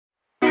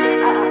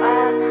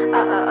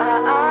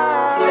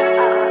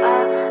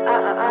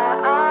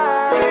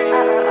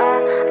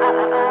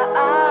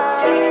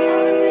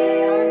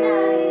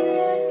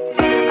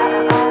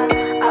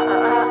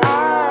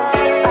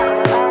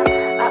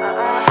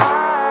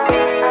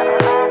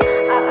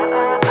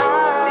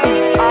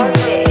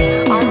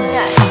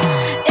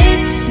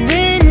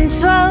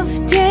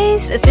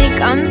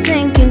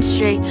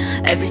straight.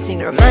 Everything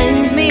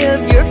reminds me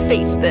of your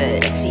face,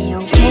 but I see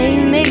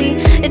okay,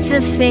 maybe it's a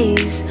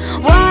phase.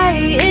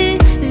 Why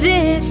is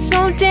it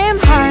so damn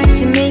hard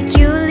to make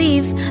you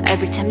leave?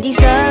 Every time these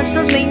love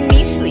songs make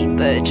me sleep,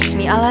 but trust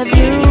me, I'll have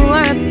you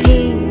on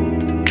repeat.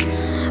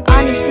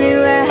 Honestly,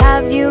 where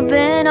have you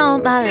been all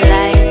my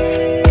life?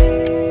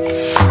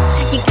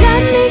 You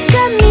got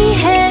me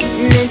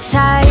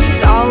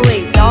hypnotized.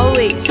 Always,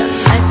 always on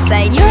my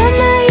side. You're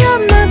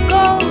my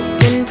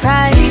golden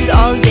prize.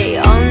 All day,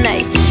 all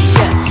night.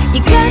 Yeah,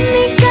 you got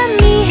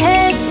me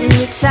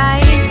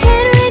hypnotized.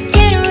 Can't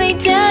wait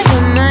till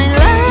you're mine.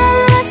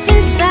 Lost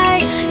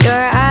inside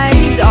your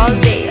eyes. All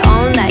day,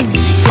 all night.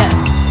 Yeah.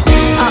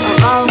 Oh,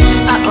 oh,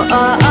 oh,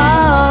 oh, oh.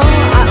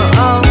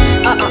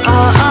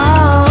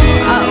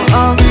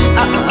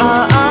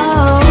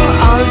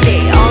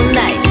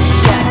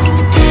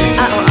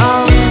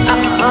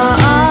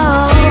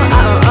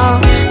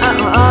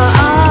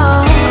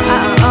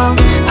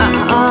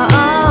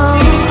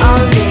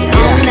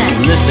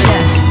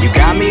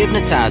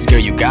 Girl,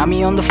 you got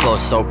me on the floor,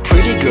 so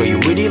pretty. Girl, you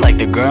really like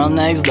the girl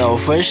next door.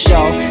 For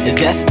sure, it's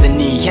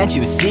destiny, can't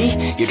you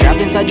see? You're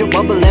trapped inside your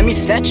bubble, let me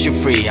set you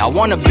free. I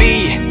wanna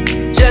be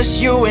just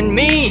you and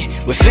me.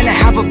 We're finna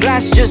have a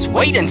blast, just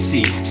wait and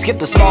see. Skip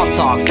the small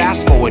talk,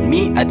 fast forward,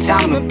 meet a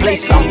time and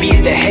place. I'll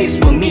beat the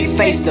haste, we'll meet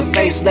face to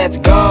face. Let's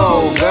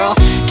go, girl,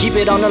 keep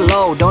it on the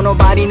low. Don't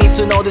nobody need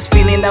to know this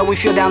feeling that we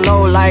feel down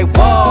low. Like,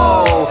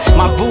 whoa,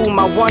 my boo,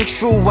 my one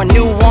true, one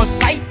new on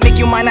sight. Make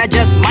you mine, I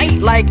just might.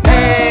 Like,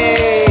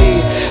 hey,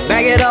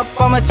 bag it up,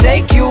 I'ma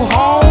take you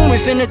home. We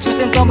finna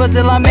twist and tumble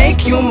till I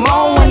make you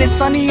moan. When it's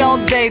sunny all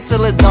day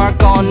till it's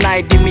dark all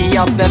night. Give me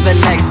up ever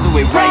next to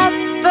it, right?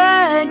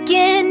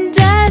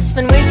 Propaganda's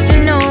been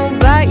wasting all,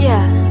 but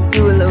yeah,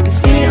 you will always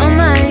be on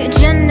my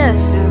agenda.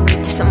 So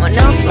to someone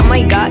else, oh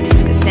my god,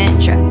 who's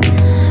Cassandra?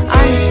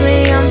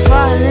 Honestly, I'm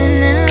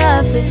falling in